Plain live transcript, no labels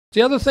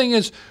The other thing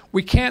is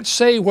we can't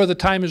say where the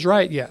time is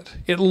right yet.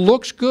 It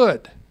looks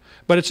good,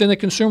 but it's in the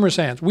consumer's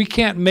hands. We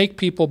can't make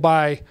people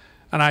buy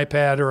an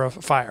iPad or a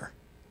Fire.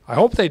 I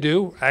hope they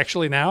do.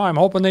 Actually, now I'm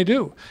hoping they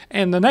do.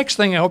 And the next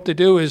thing I hope they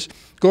do is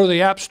go to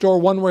the App Store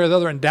one way or the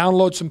other and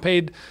download some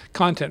paid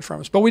content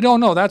from us. But we don't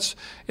know.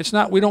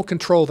 We don't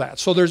control that.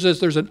 So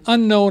there's an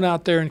unknown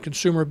out there in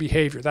consumer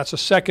behavior. That's a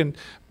second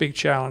big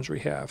challenge we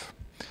have.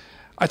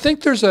 I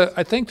think there's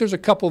a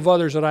couple of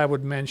others that I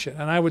would mention,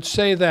 and I would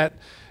say that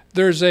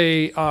there's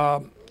a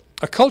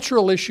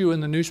cultural issue in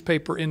the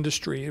newspaper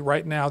industry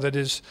right now that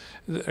is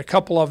a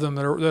couple of them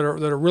that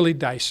are really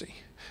dicey.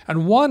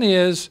 And one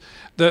is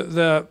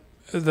the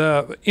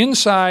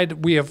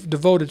inside. We have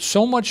devoted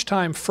so much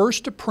time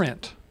first to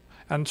print,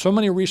 and so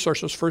many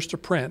resources first to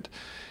print,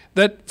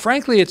 that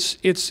frankly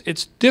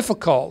it's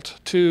difficult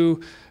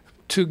to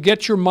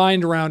get your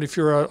mind around, if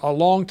you're a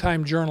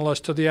long-time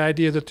journalist, to the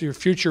idea that your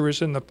future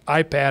is in the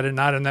iPad and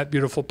not in that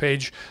beautiful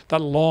page, that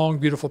long,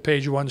 beautiful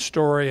page one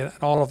story and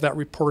all of that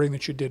reporting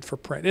that you did for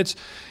print.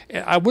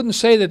 I wouldn't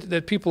say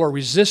that people are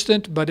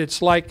resistant, but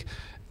it's like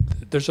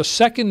there's a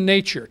second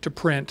nature to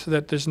print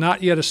that there's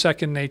not yet a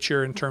second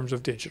nature in terms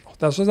of digital.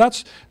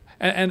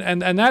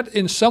 And that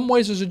in some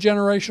ways is a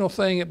generational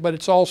thing, but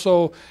it's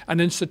also an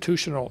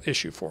institutional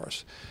issue for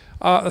us.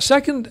 A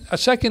second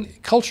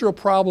cultural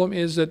problem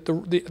is that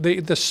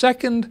the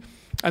second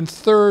and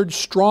third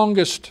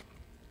strongest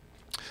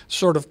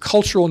sort of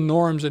cultural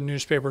norms in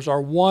newspapers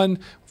are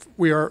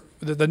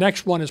the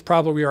next one is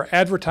probably we are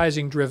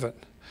advertising driven,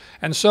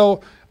 and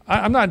so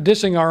I'm not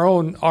dissing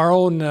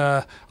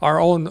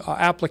our own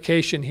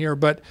application here,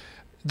 but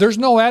there's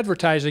no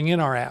advertising in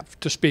our app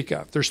to speak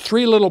of. There's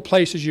 3 little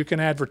places you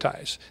can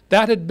advertise.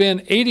 That had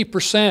been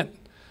 80%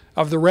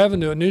 of the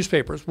revenue in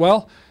newspapers.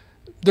 Well,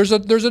 there's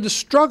a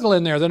struggle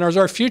in there. Then is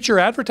our future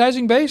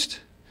advertising based?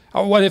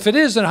 Well, if it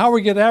is, then how are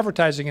we get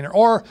advertising in it?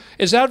 Or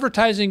is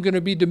advertising going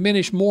to be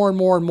diminished more and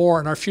more and more,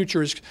 and our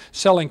future is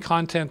selling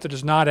content that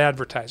is not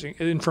advertising,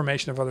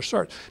 information of other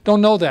sorts?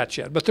 Don't know that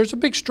yet, but there's a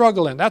big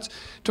struggle in that.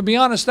 To be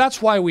honest,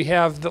 that's why we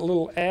have the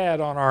little ad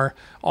on our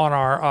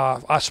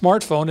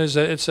smartphone.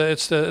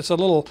 It's a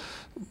little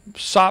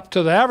sop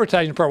to the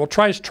advertising part. We'll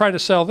try to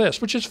sell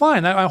this, which is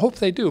fine. I hope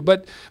they do.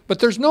 But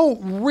there's no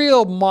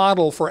real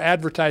model for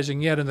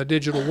advertising yet in the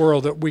digital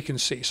world that we can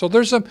see. So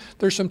there's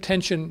some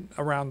tension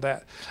around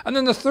that. And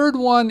then the third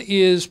one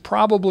is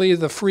probably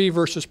the free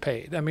versus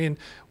paid. I mean,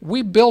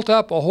 we built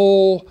up a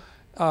whole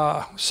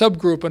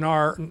subgroup in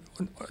our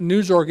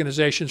news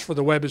organizations for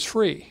the web is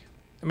free.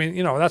 I mean,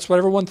 that's what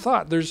everyone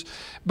thought.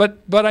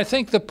 But I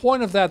think the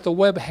point of that, the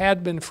web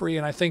had been free,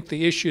 and I think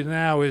the issue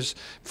now is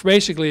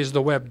basically is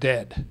the web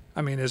dead?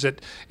 I mean, is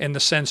it in the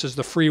sense is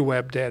the free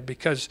web dead?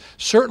 Because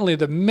certainly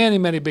the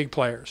many big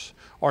players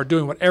are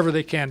doing whatever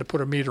they can to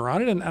put a meter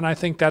on it, and I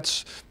think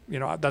that's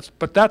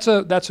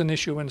an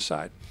issue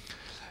inside.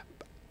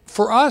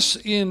 For us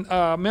in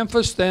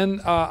Memphis,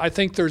 then I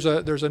think there's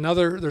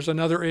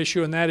another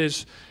issue, and that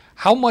is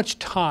how much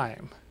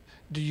time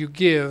do you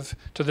give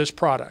to this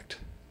product?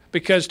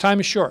 Because time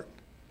is short.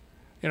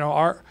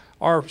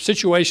 Our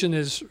situation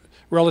is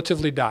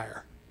relatively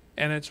dire,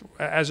 and it's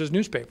as is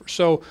newspapers.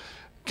 So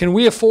can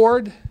we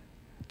afford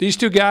these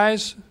 2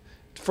 guys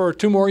for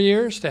 2 more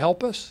years to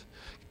help us?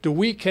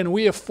 Can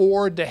we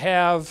afford to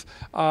have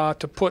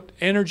to put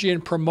energy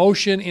and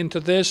promotion into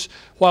this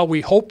while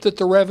we hope that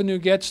the revenue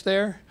gets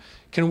there?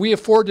 Can we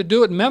afford to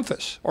do it in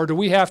Memphis, or do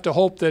we have to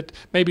hope that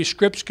maybe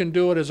Scripps can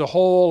do it as a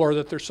whole, or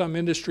that there's some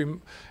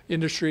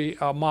industry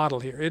model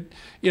here?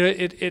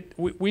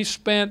 We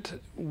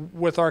spent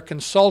with our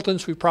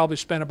consultants. We probably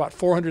spent about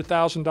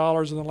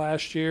 $400,000 in the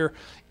last year.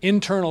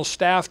 Internal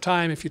staff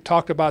time. If you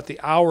talked about the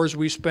hours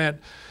we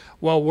spent,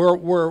 well,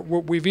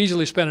 we've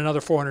easily spent another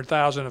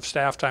 $400,000 of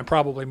staff time,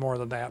 probably more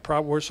than that.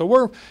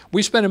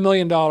 We spent $1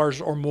 million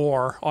or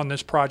more on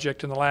this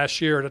project in the last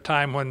year at a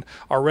time when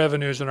our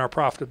revenues and our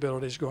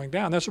profitability is going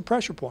down. That's a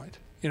pressure point.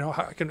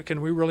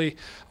 Can we really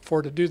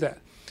afford to do that?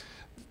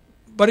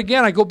 But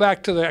again, I go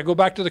back to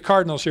the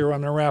Cardinals here. I'm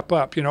going to wrap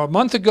up. A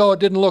month ago it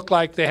didn't look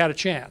like they had a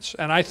chance,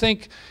 and I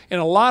think in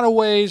a lot of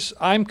ways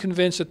I'm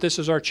convinced that this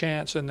is our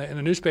chance in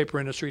the newspaper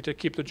industry to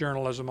keep the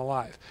journalism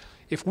alive.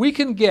 If we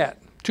can get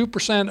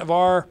 2%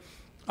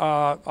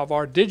 of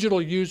our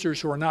digital users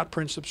who are not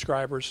print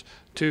subscribers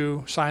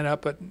to sign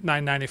up at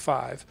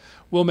 $9.95,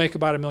 we'll make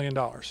about $1 million.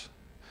 $1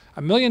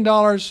 million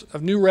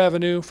of new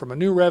revenue from a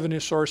new revenue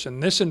source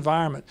in this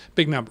environment,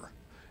 big number.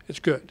 It's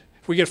good.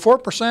 If we get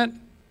 4%,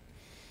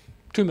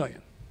 $2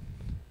 million.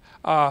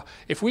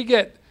 If we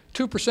get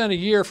 2% a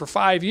year for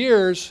 5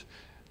 years,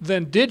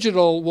 then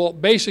digital will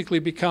basically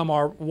become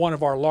one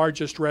of our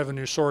largest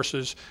revenue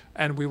sources,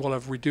 and we will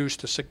have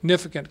reduced a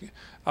significant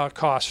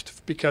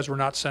cost because we're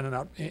not sending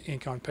out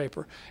ink on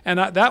paper. And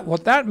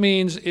what that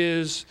means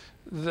is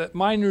that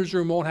my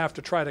newsroom won't have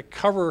to try to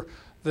cover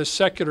the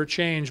secular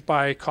change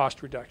by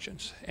cost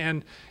reductions.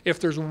 And if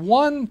there's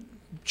one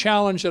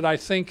challenge that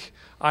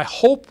I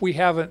hope we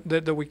haven't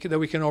that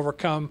we can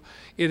overcome,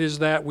 it is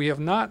that we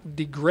have not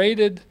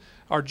degraded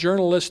our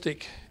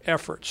journalistic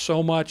efforts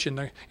so much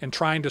in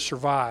trying to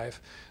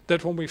survive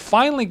that when we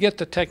finally get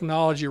the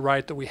technology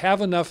right, that we have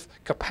enough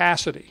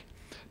capacity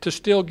to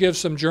still give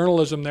some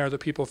journalism there that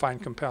people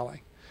find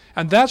compelling.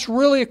 And that's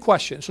really a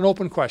question. It's an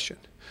open question.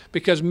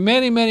 Because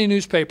many, many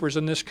newspapers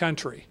in this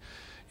country,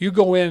 you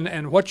go in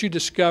and what you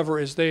discover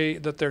is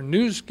that their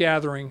news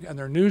gathering and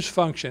their news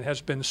function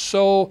has been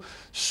so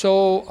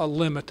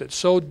limited,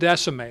 so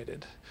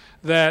decimated,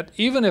 that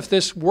even if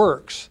this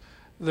works,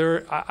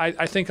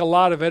 I think a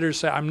lot of editors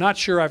say, I'm not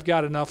sure I've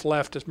got enough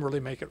left to really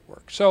make it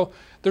work. So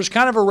there's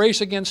kind of a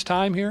race against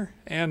time here,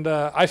 and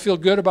I feel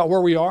good about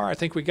where we are. I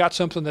think we got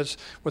something that's,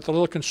 with a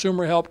little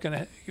consumer help,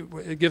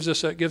 it gives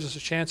us a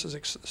chance to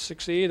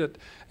succeed.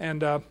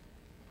 And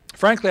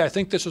frankly, I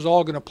think this is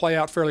all going to play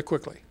out fairly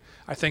quickly.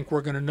 I think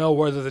we're going to know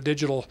whether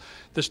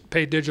this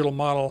paid digital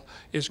model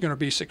is going to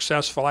be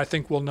successful. I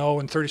think we'll know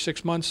in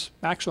 36 months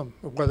maximum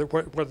whether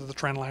the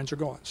trend lines are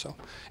going. So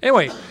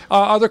anyway,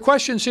 are there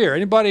questions here?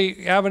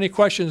 Anybody have any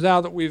questions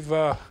now that we've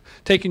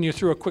taken you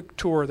through a quick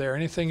tour there?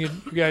 Anything you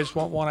guys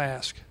want to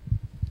ask?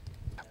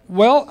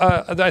 Well,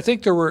 I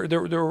think there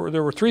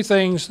were three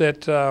things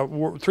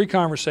that three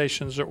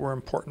conversations that were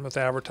important with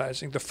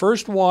advertising. The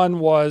first one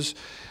was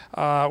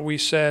we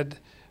said,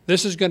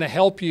 this is going to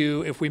help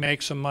you if we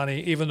make some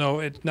money, even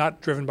though it's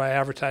not driven by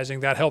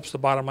advertising. That helps the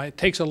bottom line. It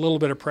takes a little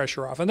bit of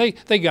pressure off. And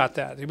they got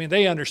that. I mean,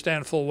 they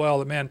understand full well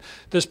that, man,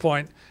 at this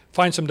point,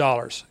 find some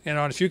dollars. You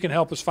know, and if you can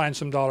help us find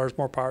some dollars,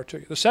 more power to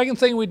you. The second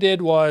thing we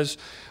did was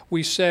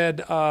we said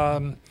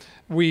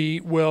we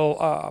built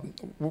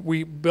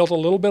a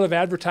little bit of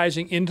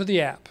advertising into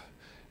the app.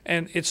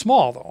 And it's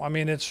small, though. I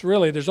mean, it's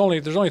really, there's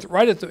only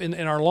right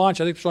in our launch,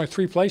 I think there's only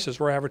 3 places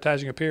where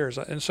advertising appears.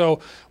 And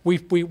so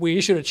we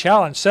issued a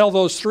challenge, sell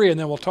those 3 and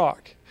then we'll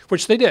talk,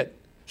 which they did.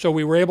 So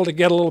we were able to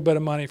get a little bit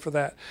of money for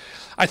that.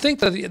 I think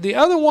that the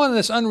other one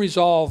that's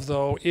unresolved,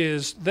 though,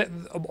 is that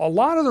a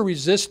lot of the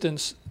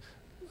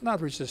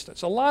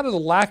a lot of the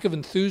lack of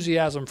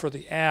enthusiasm for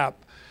the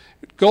app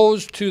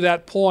goes to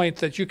that point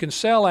that you can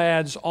sell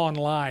ads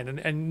online,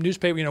 and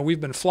newspaper, you know, we've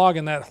been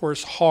flogging that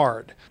horse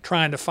hard,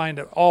 trying to find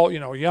all, you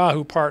know,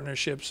 Yahoo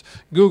partnerships,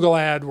 Google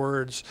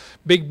AdWords,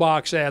 big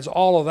box ads,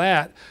 all of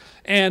that.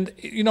 And,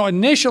 you know,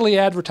 initially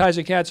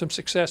advertising had some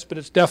success, but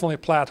it's definitely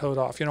plateaued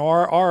off. You know,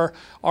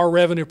 our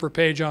revenue per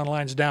page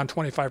online is down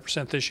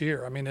 25% this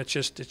year. I mean,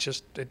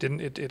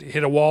 it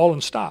hit a wall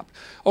and stopped.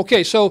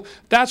 Okay, so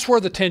that's where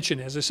the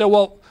tension is. They said,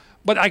 well,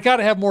 but I got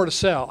to have more to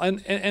sell.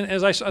 And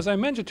as I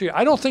mentioned to you,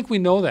 I don't think we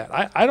know that.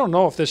 I don't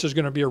know if this is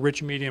going to be a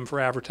rich medium for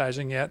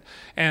advertising yet,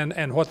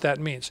 and what that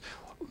means.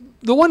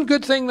 The one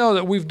good thing, though,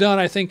 that we've done,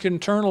 I think,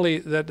 internally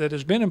that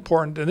has been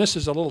important, and this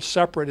is a little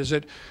separate, is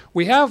that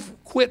we have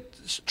quit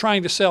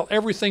trying to sell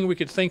everything we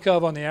could think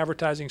of on the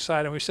advertising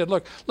side, and we said,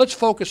 look, let's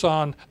focus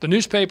on the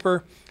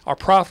newspaper, our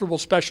profitable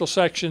special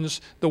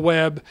sections, the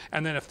web,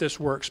 and then if this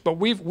works. But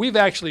we've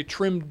actually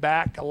trimmed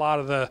back a lot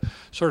of the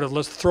sort of,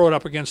 let's throw it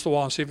up against the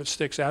wall and see if it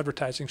sticks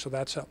advertising, so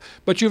that's helped.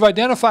 But you've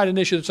identified an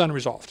issue that's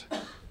unresolved.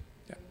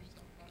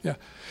 Yeah.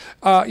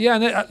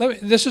 And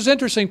this is an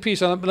interesting piece.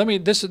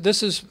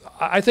 This is.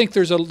 I think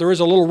there is a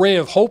little ray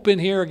of hope in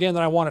here again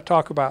that I want to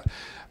talk about.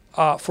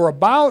 For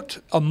about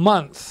a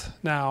month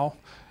now,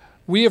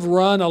 we have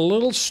run a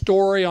little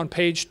story on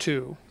page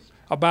 2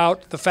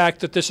 about the fact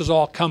that this is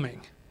all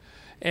coming,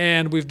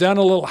 and we've done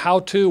a little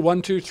how-to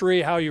 1, 2,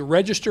 3, how you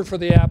register for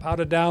the app, how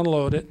to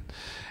download it,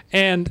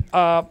 and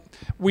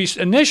we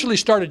initially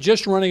started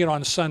just running it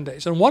on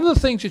Sundays. And one of the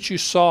things that you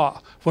saw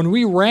when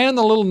we ran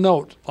the little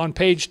note on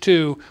page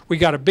 2, we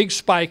got a big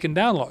spike in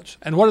downloads.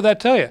 And what did that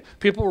tell you?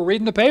 People were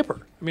reading the paper.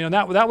 I mean,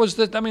 that was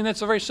the. I mean,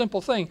 that's a very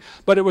simple thing,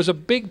 but it was a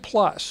big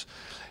plus.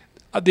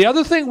 The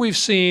other thing we've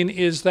seen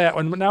is that,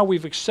 and now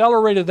we've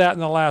accelerated that in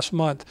the last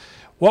month.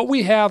 What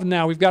we have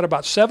now, we've got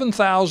about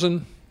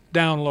 7,000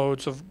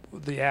 downloads of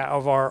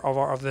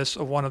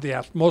one of the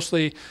apps,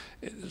 mostly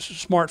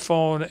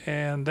smartphone,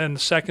 and then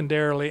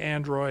secondarily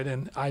Android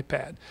and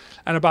iPad.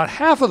 And about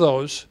half of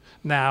those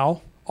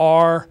now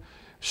are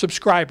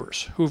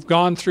subscribers who've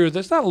gone through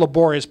this, not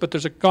laborious, but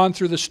gone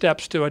through the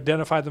steps to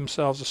identify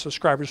themselves as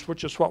subscribers,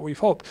 which is what we've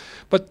hoped.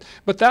 But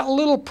that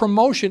little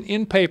promotion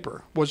in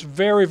paper was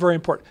very, very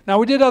important. Now,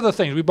 we did other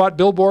things. We bought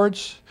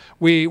billboards.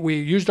 We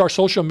used our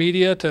social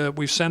media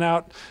we've sent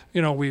out,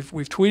 you know, we've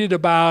tweeted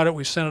about it.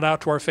 We sent it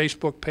out to our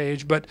Facebook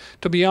page. But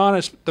to be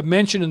honest, the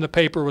mention in the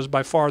paper was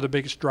by far the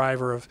biggest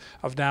driver of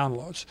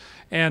downloads.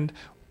 And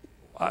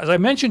as I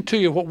mentioned to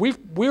you,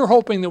 we're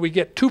hoping that we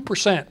get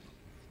 2%.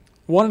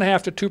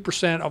 1.5% to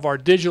 2% of our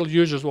digital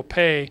users will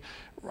pay.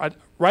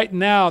 Right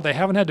now, they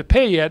haven't had to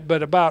pay yet,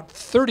 but about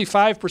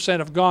 35%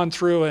 have gone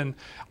through and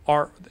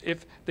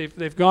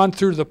they've gone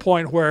through to the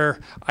point where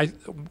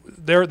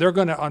they're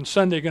going to, on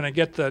Sunday, going to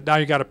get the now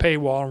you got to pay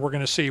wall, and we're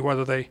going to see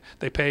whether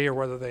they pay or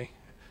whether they,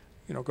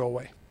 you know, go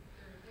away.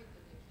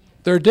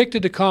 They're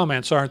addicted to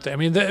comments, aren't they? I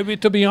mean,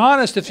 to be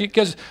honest,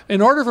 because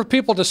in order for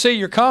people to see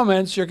your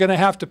comments, you're going to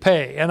have to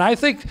pay. And I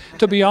think,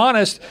 to be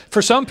honest,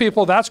 for some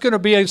people, that's going to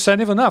be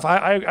incentive enough.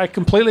 I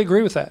completely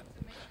agree with that.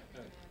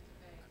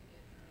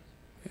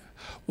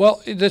 Well,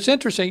 that's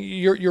interesting.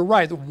 You're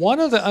right. One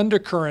of the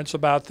undercurrents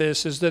about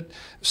this is that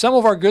some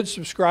of our good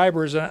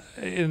subscribers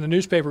in the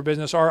newspaper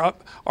business are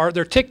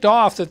they're ticked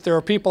off that there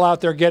are people out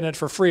there getting it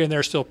for free and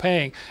they're still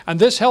paying, and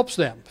this helps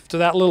them to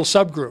that little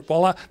subgroup.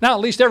 Well, now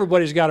at least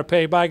everybody's got to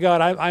pay. By God,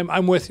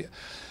 I'm with you.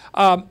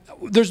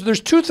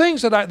 There's two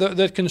things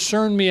that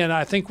concern me, and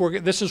I think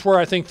this is where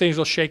I think things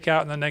will shake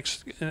out in the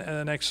next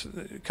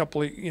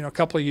couple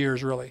of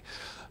years really.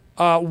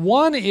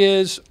 One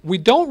is we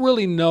don't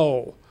really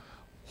know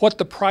what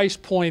the price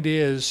point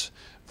is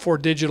for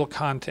digital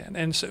content,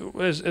 and so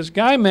as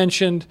Guy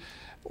mentioned,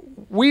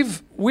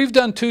 we've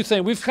done two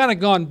things. We've kind of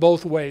gone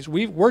both ways.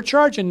 We're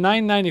charging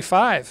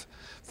 $9.95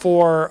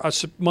 for a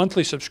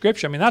monthly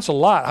subscription. I mean, that's a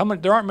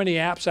lot. There aren't many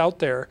apps out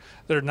there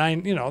that are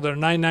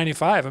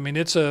 $9.95. I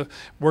mean,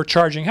 we're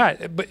charging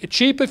high, but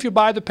cheap if you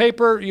buy the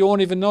paper. You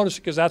won't even notice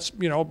it because that's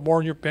more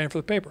than you're paying for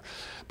the paper.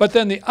 But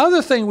then the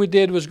other thing we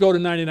did was go to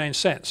 99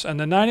 cents, and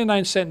the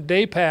 99-cent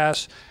day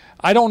pass.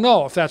 I don't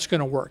know if that's going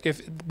to work.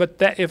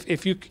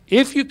 If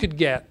you could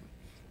get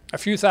a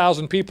few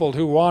thousand people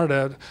who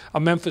wanted a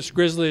Memphis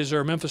Grizzlies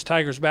or a Memphis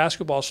Tigers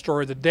basketball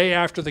story the day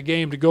after the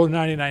game to go to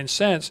 99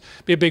 cents,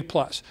 be a big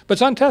plus. But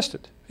it's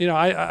untested.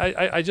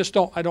 I just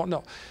don't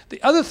know.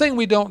 The other thing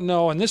we don't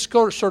know, and this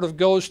sort of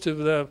goes to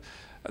the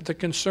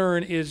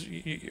concern is,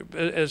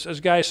 as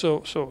Guy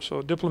so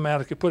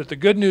diplomatically put it, the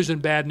good news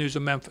and bad news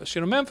of Memphis.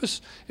 Memphis,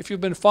 if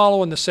you've been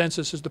following the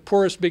census, is the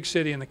poorest big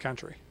city in the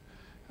country.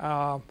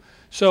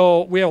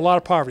 So we have a lot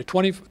of poverty.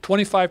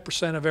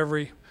 25% of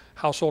every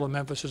household in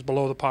Memphis is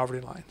below the poverty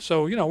line.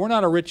 So, we're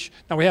not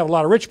now we have a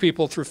lot of rich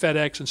people through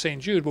FedEx and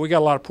St. Jude, but we got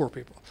a lot of poor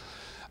people.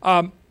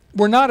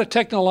 We're not a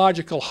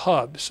technological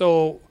hub.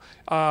 So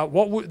I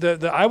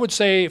would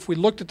say if we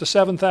looked at the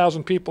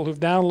 7,000 people who've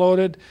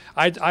downloaded,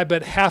 I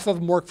bet half of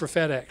them work for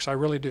FedEx. I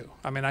really do.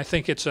 I mean, I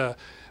think it's a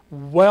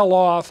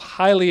well-off,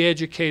 highly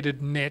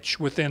educated niche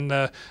within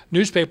the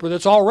newspaper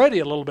that's already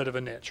a little bit of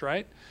a niche,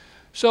 right?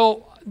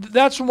 So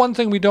that's one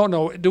thing we don't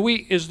know.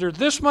 Is there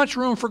this much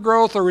room for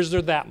growth, or is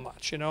there that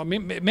much?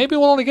 Maybe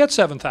we'll only get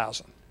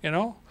 7,000.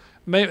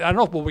 Maybe, I don't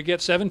know. Will we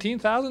get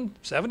 17,000,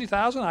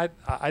 70,000?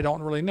 I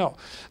don't really know.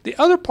 The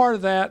other part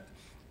of that,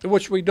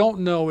 which we don't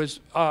know, is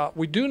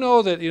we do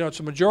know that it's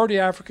a majority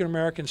African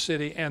American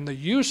city, and the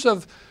use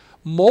of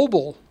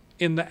mobile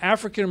in the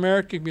African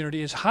American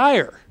community is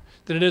higher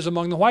than it is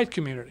among the white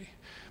community,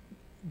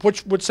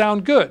 which would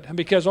sound good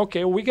because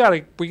we got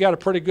a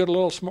pretty good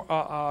little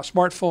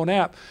smartphone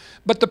app,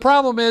 but the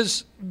problem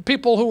is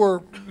people who are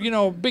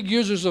big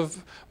users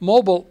of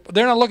mobile,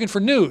 they're not looking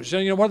for news.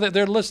 They're doing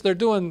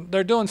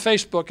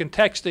Facebook and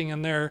texting,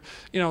 and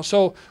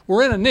so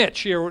we're in a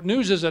niche here.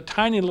 News is a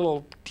tiny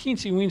little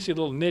teensy-weensy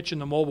little niche in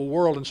the mobile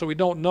world, and so we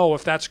don't know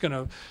if that's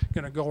gonna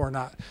go or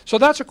not. So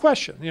that's a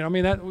question.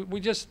 We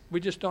just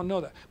don't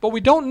know that. But we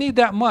don't need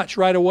that much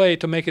right away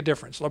to make a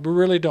difference. We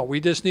really don't.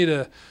 We just need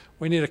a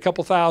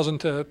couple thousand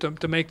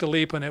to make the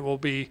leap, and it will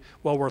be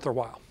well worth our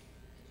while.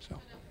 So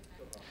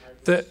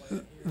the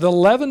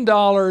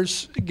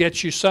 $11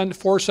 gets you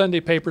 4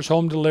 Sunday papers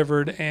home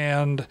delivered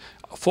and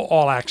for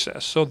all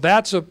access. So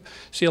that's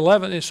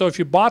 11. So if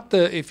you bought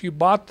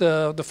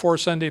the 4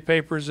 Sunday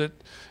papers at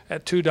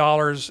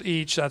 $2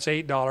 each, that's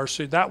 $8.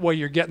 So that way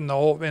you're getting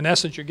in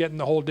essence, you're getting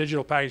the whole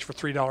digital package for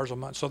 $3 a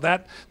month. So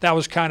that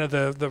was kind of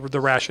the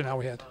rationale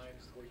we had.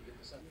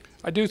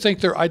 I think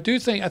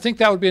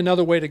that would be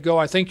another way to go.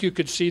 I think you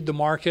could seed the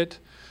market.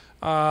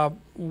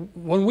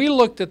 When we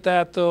looked at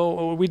that,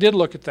 though, we did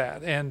look at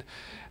that, and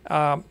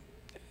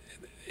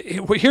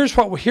here's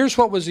what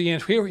was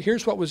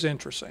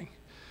interesting.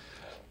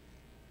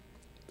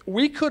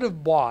 We could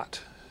have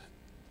bought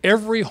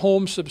every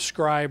home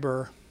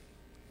subscriber.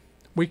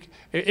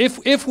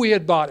 If we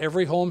had bought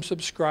every home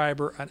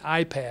subscriber an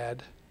iPad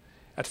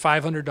at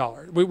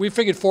 $500, we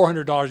figured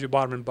 $400. You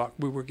bought them in bulk.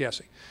 We were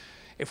guessing.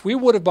 If we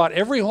would have bought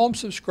every home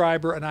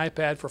subscriber an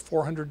iPad for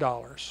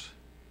 $400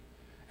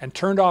 and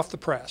turned off the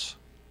press,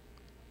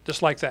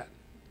 just like that,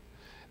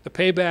 the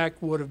payback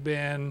would have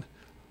been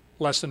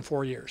less than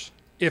 4 years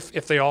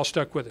if they all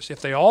stuck with us.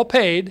 If they all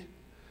paid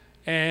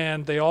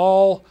and they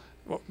all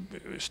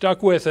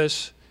stuck with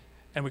us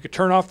and we could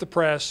turn off the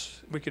press,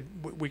 we could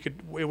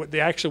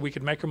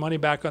make our money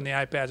back on the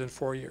iPads in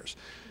 4 years.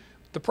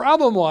 The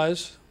problem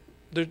was,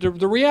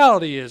 the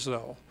reality is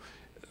though,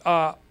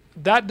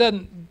 that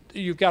doesn't.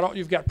 You've got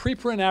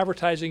preprint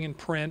advertising in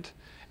print,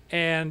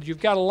 and you've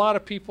got a lot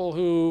of people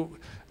who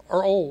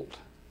are old.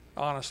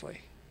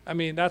 Honestly, I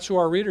mean that's who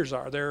our readers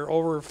are. They're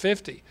over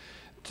 50.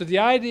 So the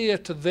idea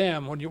to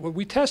them, when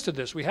we tested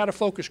this, we had a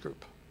focus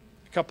group,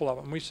 a couple of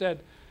them. We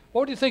said,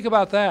 "What do you think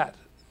about that?"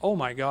 Oh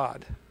my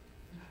God,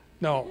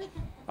 no,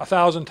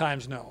 1,000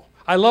 times no.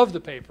 I love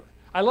the paper.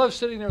 I love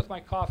sitting there with my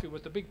coffee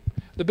with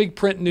the big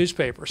print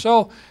newspaper.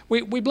 So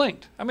we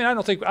blinked. I mean,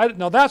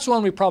 now that's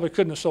one we probably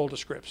couldn't have sold to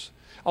Scripps.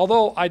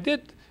 Although I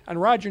did,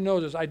 and Roger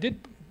knows this, I did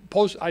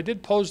pose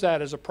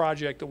that as a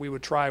project that we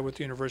would try with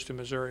the University of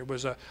Missouri. It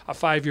was a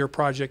 5-year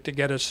project to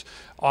get us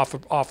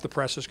off the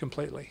presses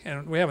completely,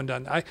 and we haven't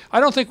done that. I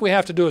don't think we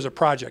have to do it as a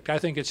project. I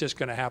think it's just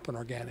going to happen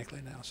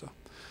organically now. So.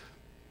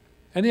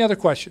 Any other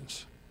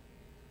questions?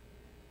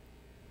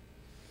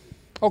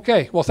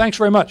 Okay, well, thanks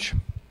very much.